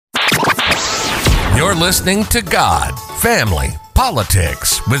You're listening to God, Family,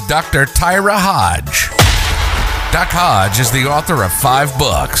 Politics with Dr. Tyra Hodge. Doc Hodge is the author of 5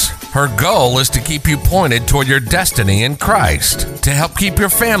 books. Her goal is to keep you pointed toward your destiny in Christ, to help keep your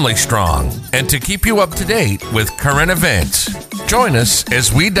family strong, and to keep you up to date with current events. Join us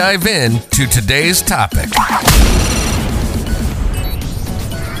as we dive into today's topic.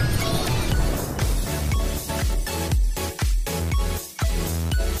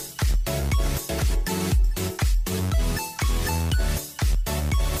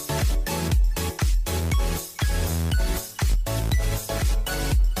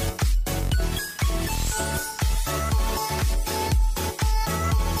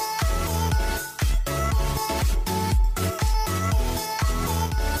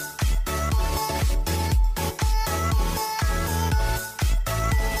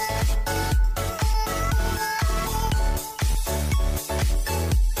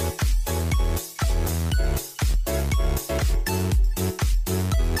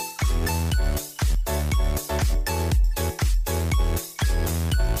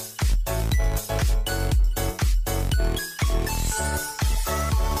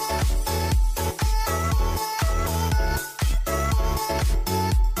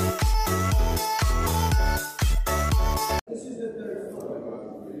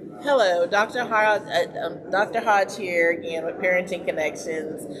 Hello, Dr. Hodge here again with Parenting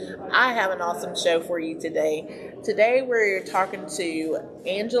Connections. I have an awesome show for you today. Today we're talking to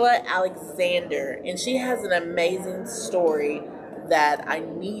Angela Alexander, and she has an amazing story that I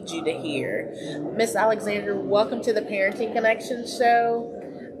need you to hear. Miss Alexander, welcome to the Parenting Connections show.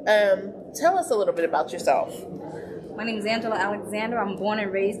 Tell us a little bit about yourself. My name is Angela Alexander. I'm born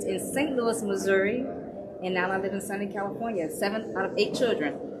and raised in St. Louis, Missouri, and now I live in sunny California. 7 out of 8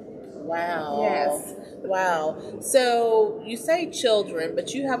 children. Wow. Yes. Wow. So you say children,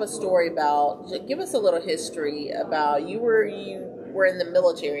 but you have a story about, give us a little history about, you were in the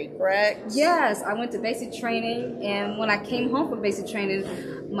military, correct? Yes, I went to basic training, and when I came home from basic training,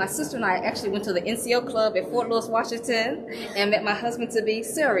 my sister and I actually went to the NCO club at Fort Lewis, Washington, and met my husband-to-be,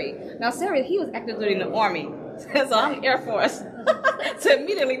 Siri. Now, Siri, he was active duty in the Army, so I'm Air Force. So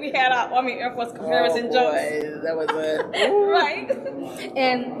immediately we had our Army Air Force comparison jokes. That was a... Right.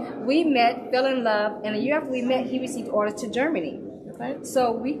 And we met, fell in love, and a year after we met, he received orders to Germany. Okay.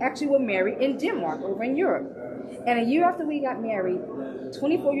 So we actually were married in Denmark, over in Europe. And a year after we got married,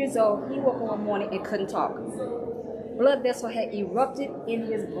 24 years old, he woke up one morning and couldn't talk. Blood vessel had erupted in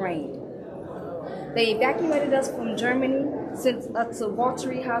his brain. They evacuated us from Germany, sent us to Walter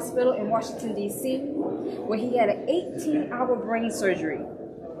Reed Hospital in Washington, D.C., where he had an 18-hour brain surgery.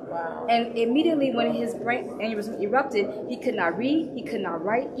 Wow. And immediately when his brain aneurysm erupted, he could not read, he could not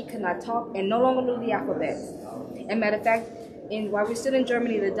write, he could not talk, and no longer knew the alphabet. And matter of fact, while we were still in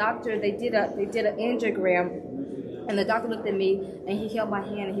Germany, the doctor, they did an angiogram. And the doctor looked at me, and he held my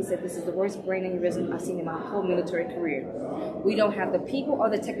hand, and he said, "This is the worst brain aneurysm I've seen in my whole military career. We don't have the people or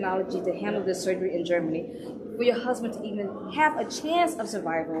the technology to handle this surgery in Germany. For your husband to even have a chance of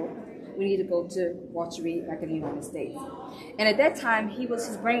survival, we need to go to Walter Reed back in the United States." And at that time,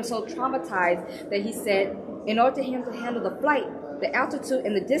 his brain was so traumatized that he said, in order for him to handle the flight, the altitude,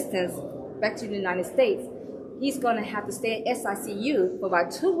 and the distance back to the United States, he's going to have to stay at SICU for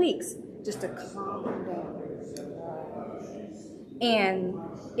about 2 weeks just to calm down. And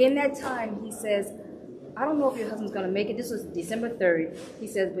in that time, he says, "I don't know if your husband's going to make it." This was December 3rd. He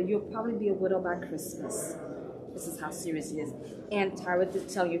says, "But you'll probably be a widow by Christmas." This is how serious he is. And Tyra, to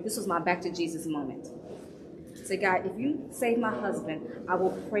tell you, this was my back to Jesus moment. I said, "God, if you save my husband, I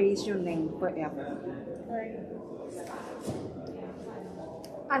will praise your name forever."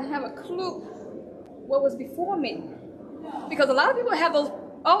 I didn't have a clue what was before me. Because a lot of people have those,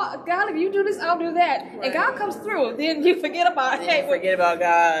 "Oh, God, if you do this, I'll do that." Right. And God comes through. Then you forget about, forget about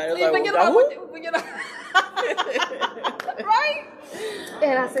God. Right?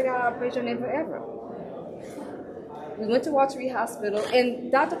 And I said, "God, I'll praise your name forever." We went to Walter Reed Hospital,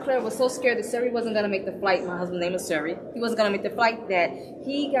 and Dr. Claire was so scared that Siri wasn't going to make the flight. My husband's name is Siri. He wasn't going to make the flight that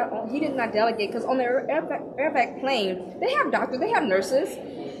he did not delegate, because on the airback plane, they have doctors, they have nurses.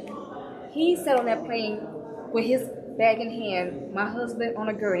 He sat on that plane with his bag in hand, my husband on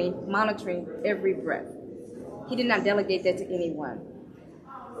a gurney, monitoring every breath. He did not delegate that to anyone.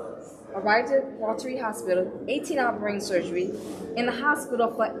 Arrived at Walter Reed Hospital, 18-hour brain surgery, in the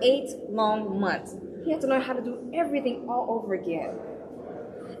hospital for 8 long months. He had to learn how to do everything all over again.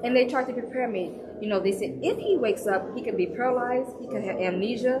 And they tried to prepare me. They said if he wakes up, he could be paralyzed, he could have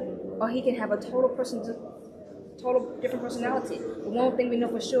amnesia, or he can have a total different personality. The one thing we know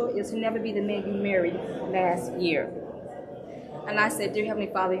for sure is he'll never be the man you married last year. And I said, "Dear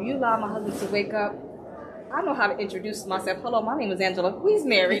Heavenly Father, if you allow my husband to wake up, I know how to introduce myself. Hello, my name is Angela. We's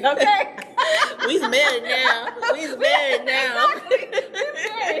married, okay? We's married now. We's married now. Exactly. We's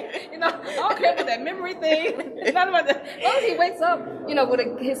married. You know, I don't care about that memory thing. None about that. As long as he wakes up, you know, with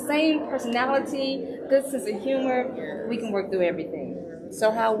his same personality, good sense of humor, we can work through everything.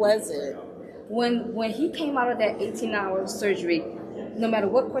 So how was it? When he came out of that 18-hour surgery, no matter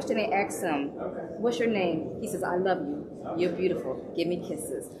what question they asked him, what's your name? He says, I love you. You're beautiful. Give me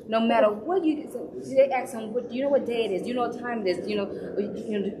kisses. No matter what they ask him, do you know what day it is? Do you know what time it is? Do you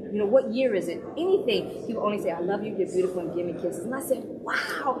know what year is it? Anything. He would only say, I love you. You're beautiful, and give me kisses. And I said,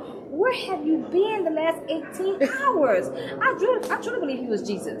 wow, where have you been the last 18 hours? I truly believe he was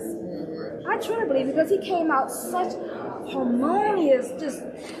Jesus. I truly believe, because he came out such harmonious, just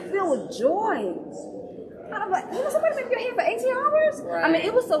filled with joy. And I'm like, you know, somebody's been in your head for 18 hours? Right. I mean,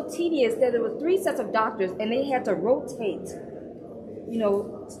 it was so tedious that there were 3 sets of doctors, and they had to rotate, you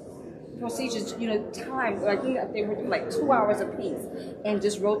know, procedures, you know, time. Like, you know, they were doing like 2 hours apiece, and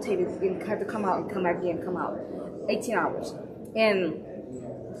just rotated and had to come out and come back in, come out. 18 hours. And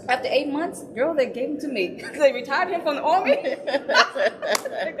after 8 months, girl, they gave him to me. They retired him from the army.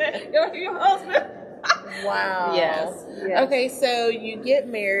 Your husband. Wow. Yes. Okay, so you get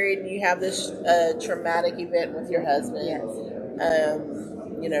married and you have this traumatic event with your husband. Yes.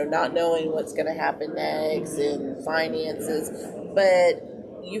 You know, not knowing what's going to happen next and finances. But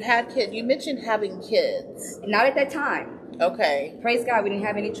you had kids. You mentioned having kids. Not at that time. Okay. Praise God, we didn't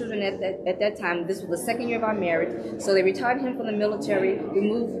have any children at that time. This was the 2nd year of our marriage. So they retired him from the military. We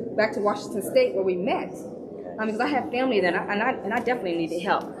moved back to Washington State where we met. Because I had family then, and I definitely needed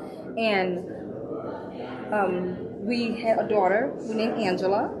help. And we had a daughter we named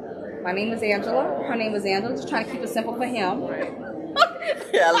Angela. My name is Angela. Her name is Angela. Just trying to keep it simple for him.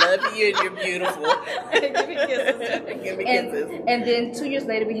 I love you and you're beautiful. Give me kisses. Give me kisses. And then 2 years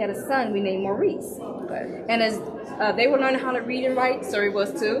later, we had a son we named Maurice. Okay. And as they were learning how to read and write, so he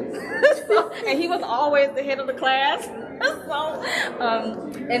was too. And he was always the head of the class.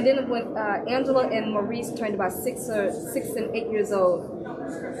 And then when Angela and Maurice turned about 6 and 8 years old,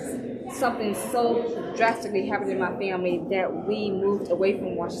 something so drastically happened in my family that we moved away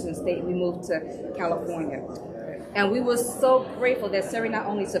from Washington State. We moved to California. And we were so grateful that Sari not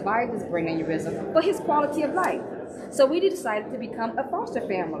only survived this brain aneurysm, but his quality of life. So we decided to become a foster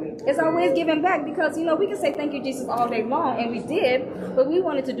family. It's our way of giving back, because, you know, we can say thank you, Jesus, all day long, and we did, but we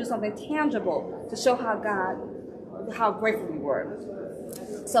wanted to do something tangible to show how grateful we were.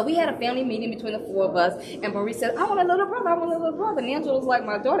 So we had a family meeting between the 4 of us, and Marie said, I want a little brother, I want a little brother. And Angela was like,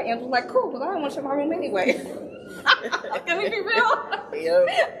 my daughter, Angela was like, cool, because I don't want to share my room anyway. Can we be real?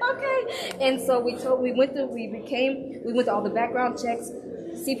 Yep. Okay. And so we went to all the background checks,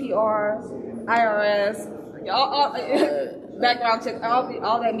 CPR, IRS, all background checks,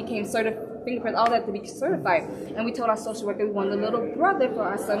 all that became certified. Fingerprints, all that to be certified. And we told our social worker we wanted a little brother for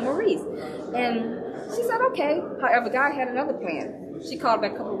our son Maurice. And she said, okay. However, God had another plan. She called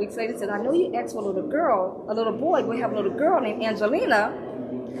back a couple of weeks later and said, I know you asked for a little boy. We have a little girl named Angelina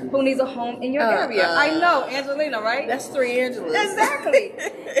who needs a home in your area. I know, Angelina, right? That's 3 Angelas. Exactly.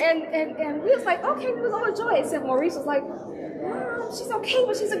 and we was like, okay, we was overjoyed. Except Maurice was like, Mom, she's okay,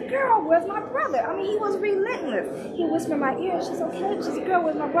 but she's a girl. Where's my brother? I mean, he was relentless. He whispered in my ear, she's okay, but she's a girl.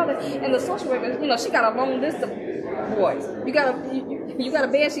 Where's my brother? And the social worker, you know, she got a long list of boys. You got a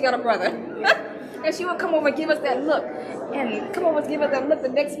bed, she got a brother. And she would come over and give us that look. And come over and give us that look the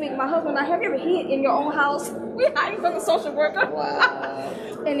next week. My husband and I, have you ever hid in your own house? We hiding from the social worker. Wow.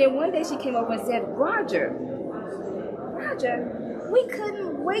 And then one day she came over and said, Roger, we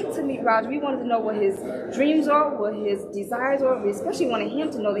couldn't wait to meet Roger. We wanted to know what his dreams are, what his desires are. We especially wanted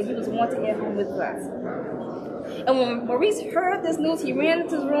him to know that he was wanted at home with us. And when Maurice heard this news, he ran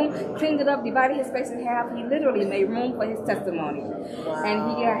into his room, cleaned it up, divided his space in half. He literally made room for his testimony. Wow. And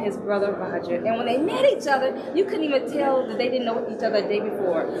he got his brother Roger. And when they met each other, you couldn't even tell that they didn't know each other the day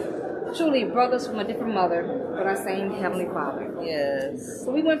before. Truly brothers from a different mother, but our same Heavenly Father. Yes.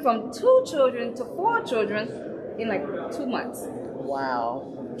 So we went from 2 children to 4 children in like 2 months.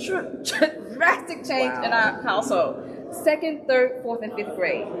 Wow. Drastic change in our household. 2nd, 3rd, 4th, and 5th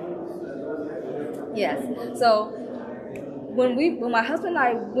grade. Yes. So when my husband and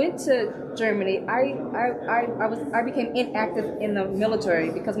I went to Germany, I became inactive in the military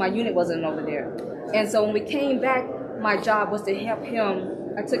because my unit wasn't over there. And so when we came back, my job was to help him.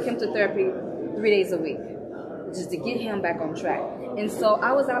 I took him to therapy 3 days a week, just to get him back on track. And so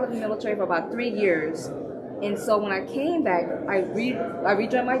I was out of the military for about 3 years. And so when I came back, I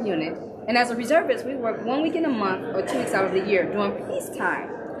rejoined my unit. And as a reservist, we worked 1 week in a month or 2 weeks out of the year during peacetime.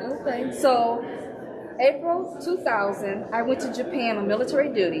 Okay. So April 2000, I went to Japan on military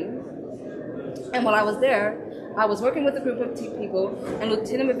duty. And while I was there, I was working with a group of people, and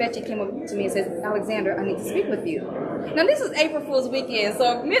Lieutenant Mavechi came up to me and says, "Alexander, I need to speak with you." Now, this is April Fool's weekend,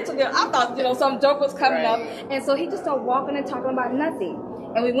 so mentally, I thought, some joke was coming up. And so he just started walking and talking about nothing.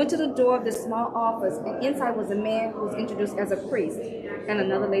 And we went to the door of this small office, and inside was a man who was introduced as a priest and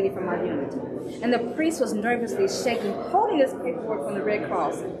another lady from our unit. And the priest was nervously shaking, holding this paperwork from the Red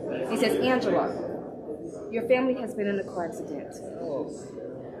Cross. He says, "Angela, your family has been in a car accident."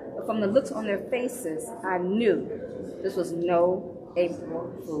 But from the looks on their faces, I knew this was no April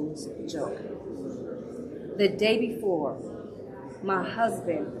Fool's joke. The day before, my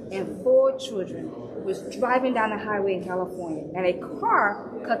husband and 4 children was driving down the highway in California, and a car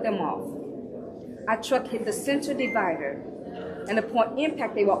cut them off. Our truck hit the center divider, and upon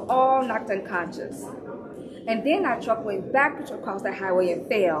impact, they were all knocked unconscious. And then our truck went backwards across the highway and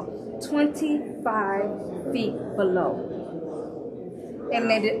fell 25 feet below, and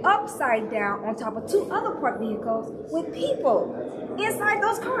landed upside down on top of 2 other parked vehicles with people inside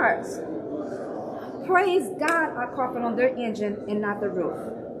those cars. Praise God, our car fell on their engine and not the roof.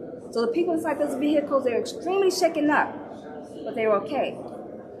 So the people inside those vehicles, they were extremely shaken up, but they were okay.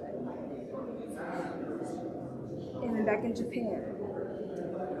 And then back in Japan,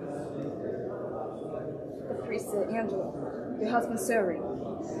 the priest said, "Angela, your husband Suri,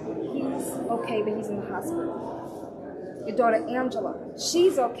 he's okay, but he's in the hospital. Your daughter Angela,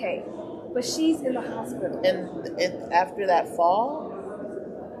 she's okay, but she's in the hospital." And after that fall?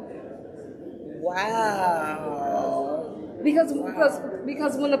 Wow. Because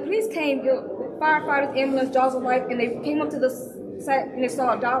when the police came, firefighters, ambulance, jaws of life, and they came up to the site and they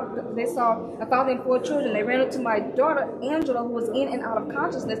saw a father and 4 children. They ran up to my daughter Angela, who was in and out of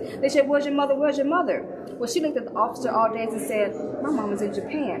consciousness. They said, "Where's your mother? Where's your mother?" Well, she looked at the officer all day and said, "My mom is in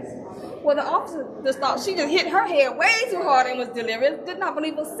Japan." Well, the officer just thought she just hit her head way too hard and was delirious. Did not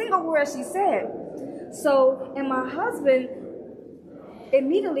believe a single word she said. So, and my husband,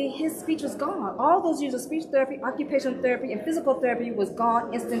 immediately his speech was gone. All those years of speech therapy, occupational therapy, and physical therapy was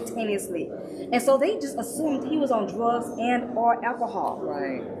gone instantaneously. And so they just assumed he was on drugs and or alcohol.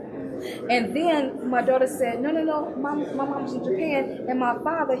 Right. And then my daughter said, no, my mom's in Japan, and my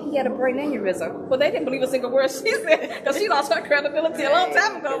father, he had a brain aneurysm. Well, they didn't believe a single word she said, because she lost her credibility a long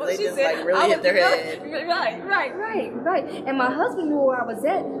time ago. But she said, really hit their head. Right. And my husband knew where I was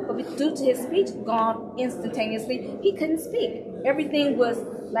at, but due to his speech gone instantaneously, he couldn't speak. Everything was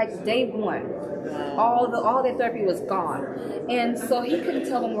like day one. All that therapy was gone. And so he couldn't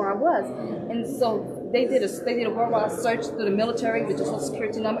tell them where I was. And so they did a worldwide search through the military with the Social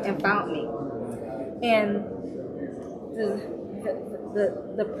Security number and found me. And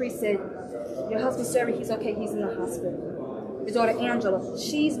the priest said, "Your husband Suri, he's okay, he's in the hospital. Your daughter Angela,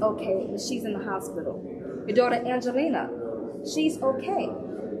 she's okay, but she's in the hospital. Your daughter Angelina, she's okay,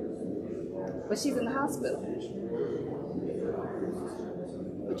 but she's in the hospital.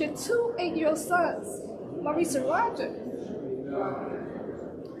 But your 2 8-year-old sons, Maurice and Roger,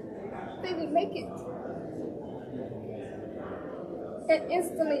 they didn't make it." And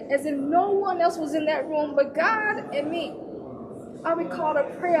instantly, as if no one else was in that room but God and me, I recalled a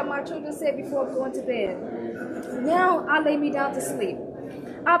prayer my children said before going to bed. "Now I lay me down to sleep.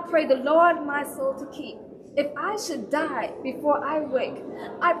 I pray the Lord my soul to keep. If I should die before I wake,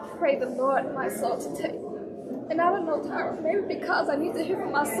 I pray the Lord my soul to take." And I don't know, Tyra, maybe because I need to hear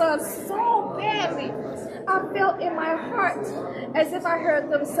from my sons so badly, I felt in my heart as if I heard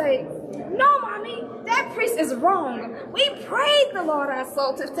them say, "No, Mommy, that priest is wrong. We prayed the Lord our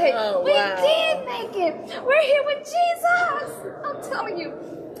soul to take. We did make it. We're here with Jesus." I'm telling you,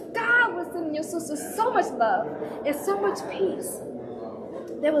 God was sending your sister so much love and so much peace.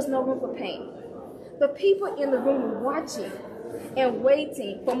 There was no room for pain. The people in the room were watching and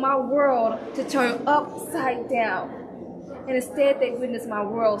waiting for my world to turn upside down. And instead they witnessed my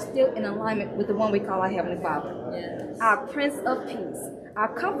world still in alignment with the one we call our Heavenly Father. Yes. Our Prince of Peace, our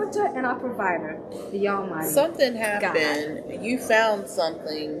Comforter and our Provider, the Almighty. Something happened. God. You found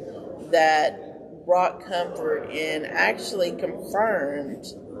something that brought comfort and actually confirmed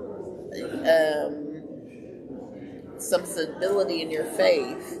some stability in your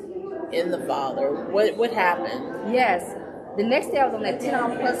faith in the Father. What happened? Yes. The next day I was on that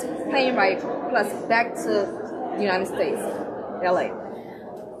 10-hour plus plane ride plus back to the United States, LA.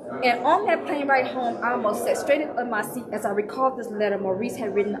 And on that plane ride home, I almost sat straight up in my seat as I recalled this letter Maurice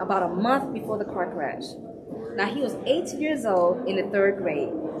had written about a month before the car crash. Now, he was 8 years old in the 3rd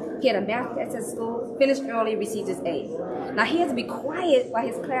grade. He had a math test at school, finished early, received his A. Now, he had to be quiet while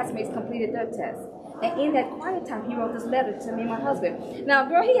his classmates completed their test. And in that quiet time, he wrote this letter to me and my husband. Now,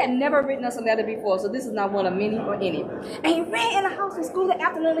 girl, he had never written us a letter before, so this is not one of many or any. And he ran in the house in school that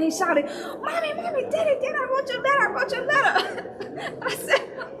afternoon and he shouted, Mommy, Daddy, I wrote your letter. I said,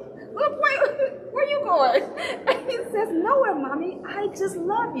 look, where you going? And he says, nowhere, Mommy, I just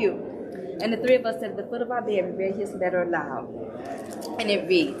love you. And the three of us sat at the foot of our bed and read his letter aloud. And it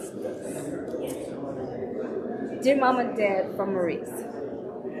reads, Dear Mom and Dad, from Maurice.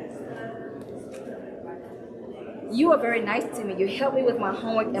 You are very nice to me. You help me with my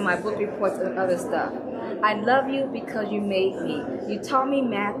homework and my book reports and other stuff. I love you because you made me. You taught me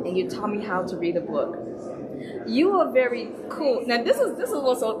math and you taught me how to read a book. You are very cool. Now this is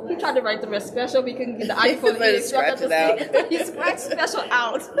also, he tried to write the rest special. We couldn't get the iPhone. He scratched it out. He scratched special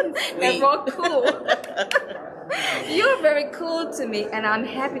out and wrote cool. You are very cool to me, and I'm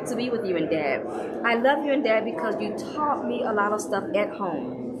happy to be with you and Dad. I love you and Dad because you taught me a lot of stuff at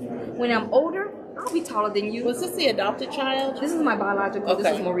home. When I'm older, I'll be taller than you. Was this the adopted child? This is my biological. Okay.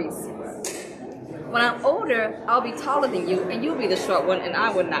 This is Maurice. When I'm older, I'll be taller than you, and you'll be the short one, and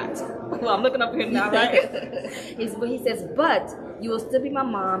I will not. Well, I'm looking up here now, right? He says, but you will still be my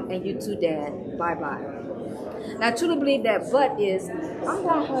mom, and you too, Dad. Bye-bye. Now, I truly believe that but is, I'm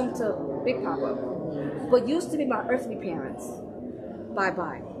going home to Big Papa. But used to be my earthly parents.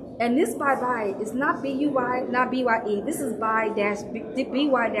 Bye-bye. And this bye-bye is not B-U-Y, not B-Y-E. This is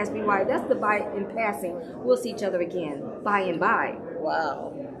B-Y-B-Y. That's the by in passing. We'll see each other again. By and by.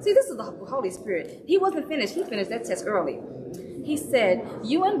 Wow. See, this is the Holy Spirit. He wasn't finished. He finished that test early. He said,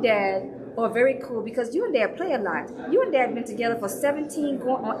 you and Dad are very cool because you and Dad play a lot. You and Dad have been together for 17,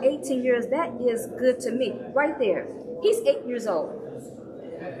 going on 18 years. That is good to me. Right there. He's 8 years old.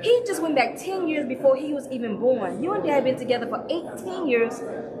 He just went back 10 years before he was even born. You and Dad have been together for 18 years.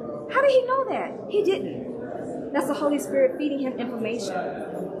 How did he know that? He didn't. That's the Holy Spirit feeding him information.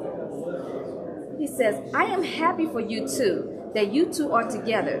 He says, I am happy for you two, that you two are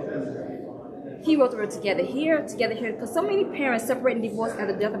together. He wrote the word together here, because so many parents separate and divorce at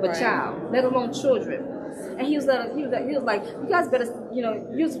the death of a child, let alone children. And he was like, you guys better,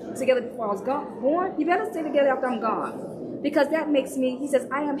 you was together before I was born. You better stay together after I'm gone. Because that makes me, he says,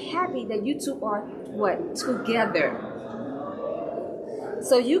 I am happy that you two are, what? Together.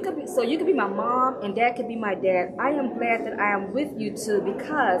 So you could be my mom and Dad could be my dad. I am glad that I am with you two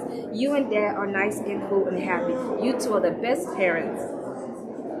because you and Dad are nice and cool and happy. You two are the best parents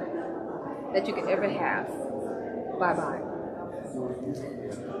that you could ever have. Bye-bye.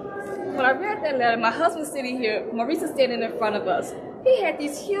 When I read that letter, my husband's sitting here, Maurice is standing in front of us. He had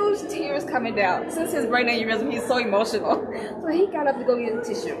these huge tears coming down. Since his brain aneurysm, he's so emotional. So he got up to go get a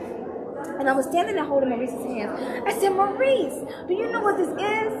tissue. And I was standing there holding Maurice's hand. I said, Maurice, do you know what this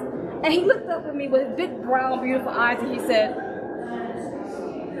is? And he looked up at me with his big, brown, beautiful eyes, and he said,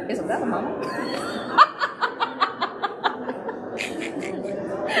 it's a letter, Mama.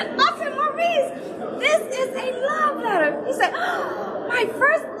 I said, Maurice, this is a love letter. He said, oh, my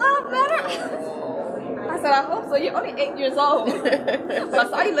first love letter? I said, I hope so. You're only 8 years old. But I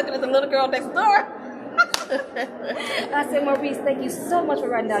saw you looking at the little girl next door. I said, Maurice, thank you so much for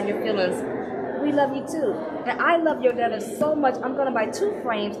writing down your feelings. We love you too. And I love your letter so much, I'm going to buy 2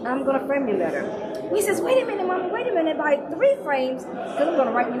 frames and I'm going to frame your letter. He says, wait a minute, Mommy, wait a minute. Buy 3 frames because I'm going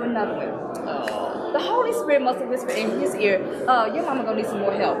to write you another one. The Holy Spirit must have whispered in his ear, your mama going to need some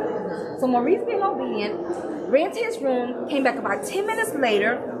more help. So Maurice, being obedient, ran to his room, came back about 10 minutes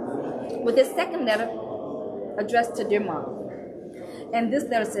later with his second letter addressed to Dear Mom. And this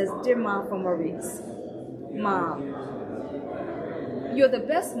letter says, Dear Mom, from Maurice. Mom, you're the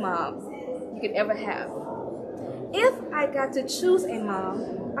best mom you could ever have. If I got to choose a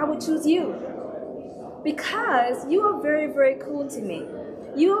mom, I would choose you. Because you are very, very cool to me.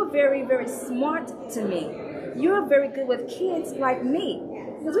 You are very, very smart to me. You are very good with kids like me.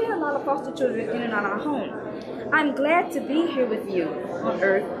 Because we have a lot of foster children in and out of our home. I'm glad to be here with you on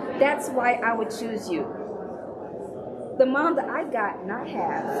earth. That's why I would choose you. The mom that I got and I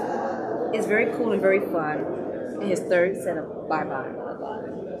have is very cool and very fun. And his third set of bye-bye.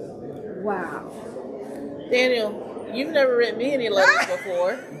 Wow. Daniel, you've never written me any letters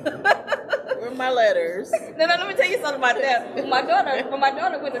before. Where are my letters? No, let me tell you something about that. When my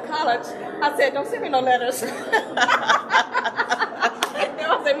daughter went to college, I said, don't send me no letters.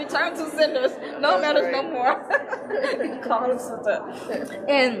 I said, return to senders. No letters, no more. Call them sister.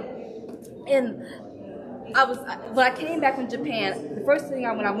 And when I came back from Japan, the first thing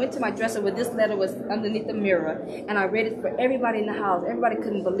when I went to my dresser with this letter was underneath the mirror, and I read it for everybody in the house. Everybody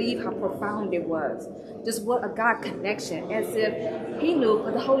couldn't believe how profound it was. Just what a God connection, as if he knew,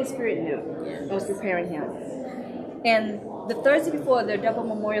 but the Holy Spirit knew and was preparing him. And the Thursday before their double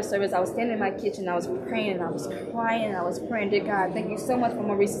memorial service, I was standing in my kitchen, I was praying, I was crying, I was praying, dear God, thank you so much for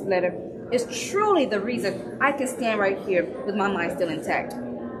Maurice's letter. It's truly the reason I can stand right here with my mind still intact.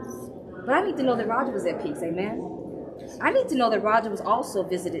 But I need to know that Roger was at peace, amen? I need to know that Roger was also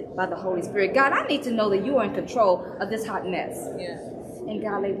visited by the Holy Spirit. God, I need to know that you are in control of this hot mess. Yeah. And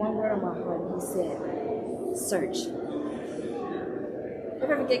God laid one word on my heart, and he said, search.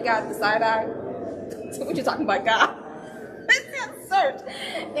 Ever get God the side eye? So what you talking about, God? Search.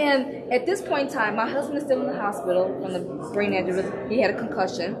 And at this point in time, my husband is still in the hospital from the brain aneurysm. He had a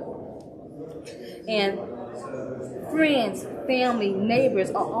concussion. And friends, family,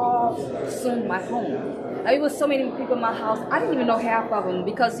 neighbors are all consumed my home. There was so many people in my house. I didn't even know half of them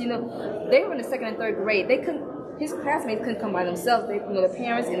because, they were in the 2nd and 3rd grade. His classmates couldn't come by themselves. They, their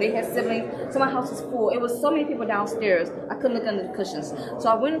parents, and they had siblings. So my house was full. It was so many people downstairs. I couldn't look under the cushions. So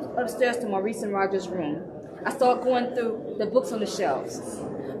I went upstairs to Maurice and Roger's room. I started going through the books on the shelves,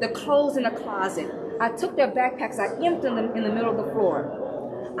 the clothes in the closet. I took their backpacks. I emptied them in the middle of the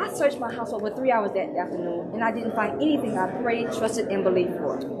floor. I searched my house over 3 hours that afternoon, and I didn't find anything I prayed, trusted, and believed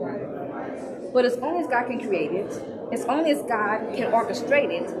for. But as only as God can create it, as only as God can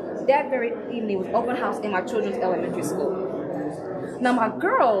orchestrate it, that very evening was open house in my children's elementary school. Now my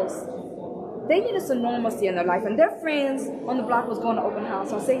girls, they needed some normalcy in their life, and their friends on the block was going to open house.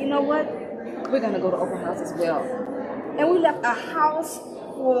 So I said, you know what? We're going to go to open house as well. And we left a house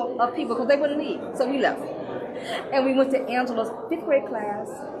full of people because they wouldn't leave. So we left. And we went to Angela's 5th grade class.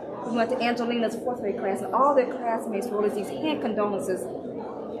 We went to Angelina's 4th grade class, and all their classmates wrote us these hand condolences,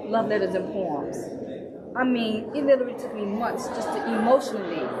 love letters, and poems. I mean, it literally took me months just to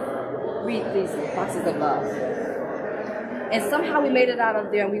emotionally read these boxes of love. And somehow we made it out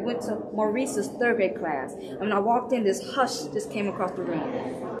of there, and we went to Maurice's 3rd grade class. And when I walked in, this hush just came across the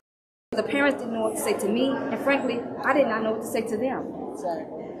room. The parents didn't know what to say to me, and frankly, I did not know what to say to them.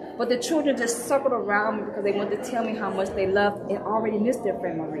 Exactly. But the children just circled around me because they wanted to tell me how much they loved and already missed their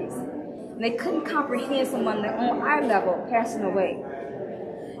friend Maurice. And they couldn't comprehend someone on their own eye level passing away.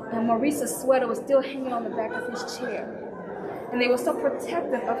 And Maurice's sweater was still hanging on the back of his chair. And they were so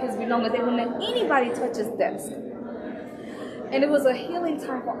protective of his belongings, they wouldn't let anybody touch his desk. And it was a healing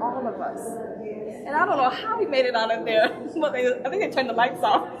time for all of us. And I don't know how we made it out of there. Well, I think they turned the lights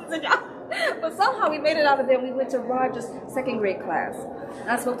off. But somehow we made it out of there, and we went to Roger's 2nd grade class. And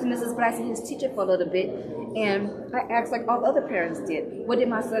I spoke to Mrs. Blassie, his teacher, for a little bit, and I asked, like all the other parents did, what did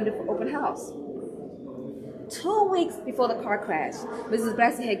my son do for open house? 2 weeks before the car crash, Mrs.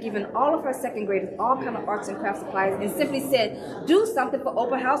 Blassie had given all of her 2nd graders all kind of arts and crafts supplies and simply said, do something for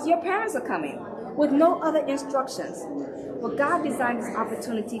open house, your parents are coming, with no other instructions. Well, God designed this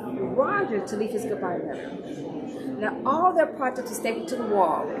opportunity for Roger to leave his goodbye letter. Now, all their projects were stapled to the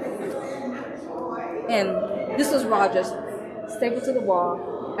wall. And this was Roger's, stapled to the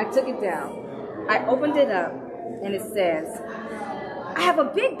wall. I took it down. I opened it up, and it says, I have a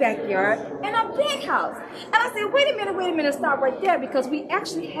big backyard and a big house. And I said, wait a minute, stop right there, because we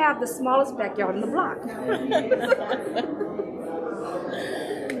actually have the smallest backyard in the block.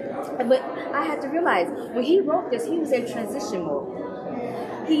 But I had to realize, when he wrote this, he was in transition mode.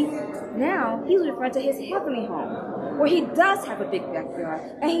 Now he's referring to his heavenly home, where he does have a big backyard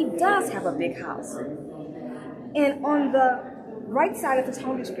and he does have a big house. And on the right side of his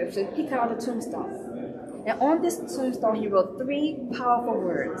home description, he cut out a tombstone. And on this tombstone, he wrote 3 powerful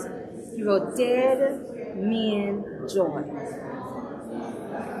words. He wrote, dead men joy.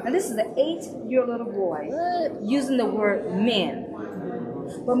 And this is an 8-year-old little boy using the word men.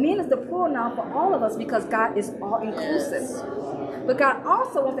 But men is the plural noun for all of us because God is all-inclusive. But God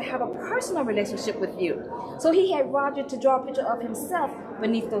also wants to have a personal relationship with you. So he had Roger to draw a picture of himself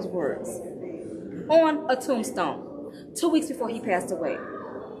beneath those words on a tombstone 2 weeks before he passed away.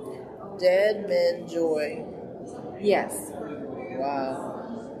 Dead men joy. Yes. Wow.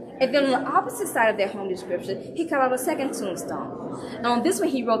 And then on the opposite side of that home description, he cut out a 2nd tombstone. And on this one,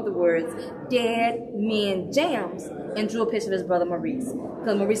 he wrote the words, dead men jams, and drew a picture of his brother Maurice.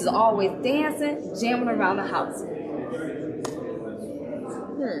 Because Maurice is always dancing, jamming around the house.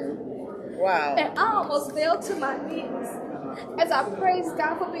 Wow. And I almost fell to my knees as I praised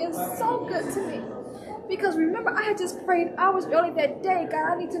God for being so good to me. Because remember, I had just prayed hours early that day,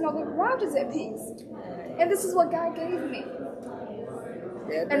 God, I need to know that Roger's at peace. And this is what God gave me.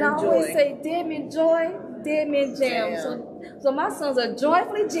 And I always say, dead men joy, dead men jam. So my sons are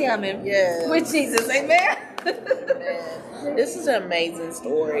joyfully jamming with Jesus. Amen. This is an amazing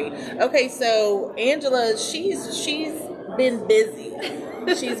story. Okay, so Angela, she's been busy.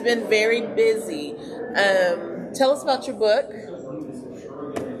 She's been very busy. Tell us about your book.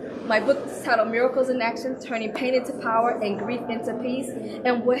 My book is titled Miracles in Action, Turning Pain into Power and Grief into Peace.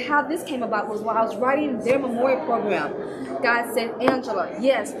 And how this came about was while I was writing their memorial program. God said, Angela,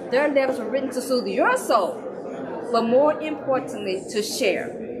 yes, their letters were written to soothe your soul, but more importantly, to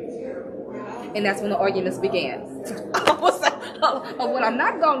share. And that's when the arguments began. Of what I'm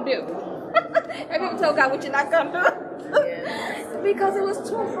not going to do. Have you ever told God what you're not going to do? Yes. Because it was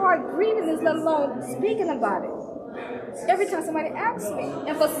too hard grieving this, let alone speaking about it. Every time somebody asked me.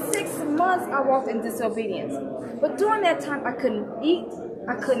 And for 6 months, I walked in disobedience. But during that time, I couldn't eat.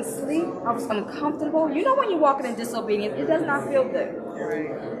 I couldn't sleep. I was uncomfortable. You know when you're walking in disobedience, it does not feel good.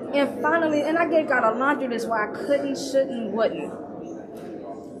 Right. And finally, and I gave God a laundry list why I couldn't, shouldn't, wouldn't.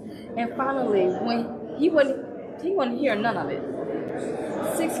 And finally, when he wouldn't hear none of it.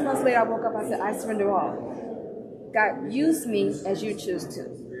 6 months later, I woke up, I said, I surrender all. God, use me as you choose to.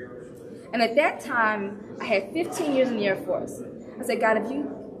 And at that time, I had 15 years in the Air Force. I said, God, if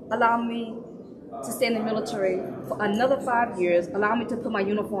you allow me to stay in the military for another 5 years, allow me to put my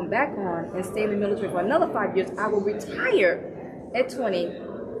uniform back on and stay in the military for another 5 years, I will retire at 20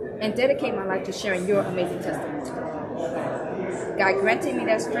 and dedicate my life to sharing your amazing testimony. God granted me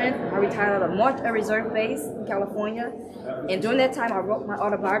that strength. I retired out of March Air Reserve Base in California. And during that time, I wrote my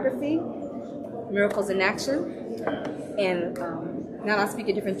autobiography, Miracles in Action. And now I speak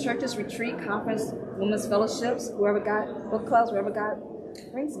at different churches, retreat, conference, women's fellowships, book clubs, wherever God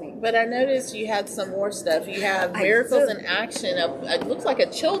brings me. But I noticed you had some more stuff. You have Miracles in Action. It looks like a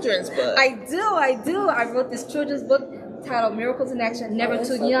children's book. I do. I wrote this children's book titled Miracles in Action, Never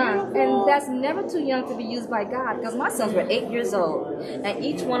Too Young. Beautiful. And that's never too young to be used by God, because my sons were 8 years old. And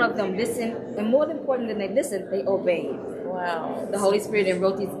each one of them listened, and more important than they listened, they obeyed. Wow. The Holy Spirit and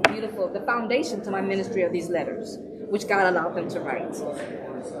wrote the foundation to my ministry of these letters, which God allowed them to write.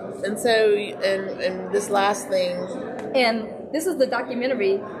 And so, and this last thing. And this is the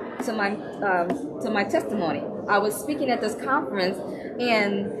documentary to my testimony. I was speaking at this conference,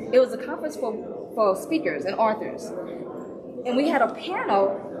 and it was a conference for speakers and authors. And we had a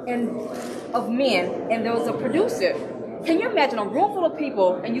panel of men, and there was a producer. Can you imagine a room full of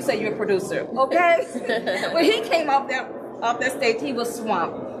people, and you say you're a producer, okay? When he came off that stage, he was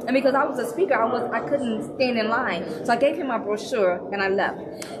swamped. And because I was a speaker, I couldn't stand in line. So I gave him my brochure, and I left.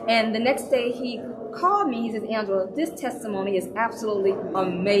 And the next day, he called me. He says, Angela, this testimony is absolutely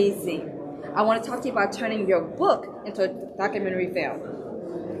amazing. I want to talk to you about turning your book into a documentary film.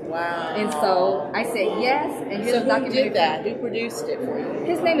 Wow. And so I said yes. And here's so who did that? Who produced it for you?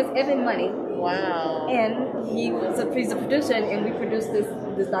 His name is Evan Money. Wow. And he's a producer, and we produced the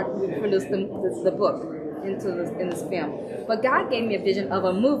book in this film. But God gave me a vision of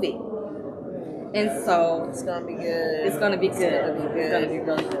a movie. And so it's gonna be good. It's gonna be good. It's gonna be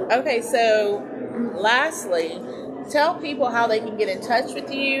really good. Okay, so lastly, tell people how they can get in touch with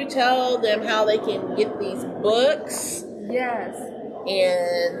you. Tell them how they can get these books. Yes.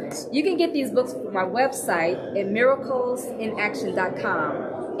 And you can get these books from my website at miraclesinaction.com.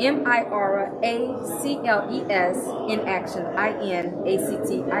 MIRACLES in action,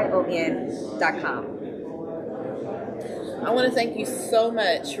 INACTION.com. I want to thank you so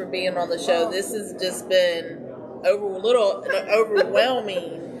much for being on the show. This has just been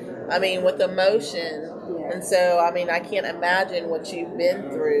overwhelming. I mean, with emotion. And so, I mean, I can't imagine what you've been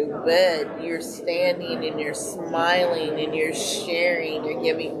through, but you're standing and you're smiling and you're sharing, you're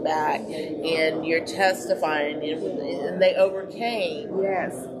giving back, and you're testifying, and they overcame.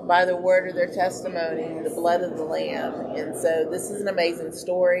 Yes. By the word of their testimony, the blood of the Lamb. And so this is an amazing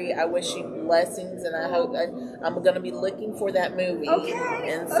story. I wish you blessings, and I hope I'm going to be looking for that movie.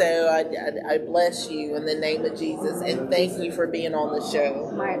 Okay. And so I bless you in the name of Jesus, and thank you for being on the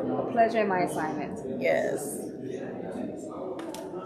show. My pleasure and my assignment. Yes.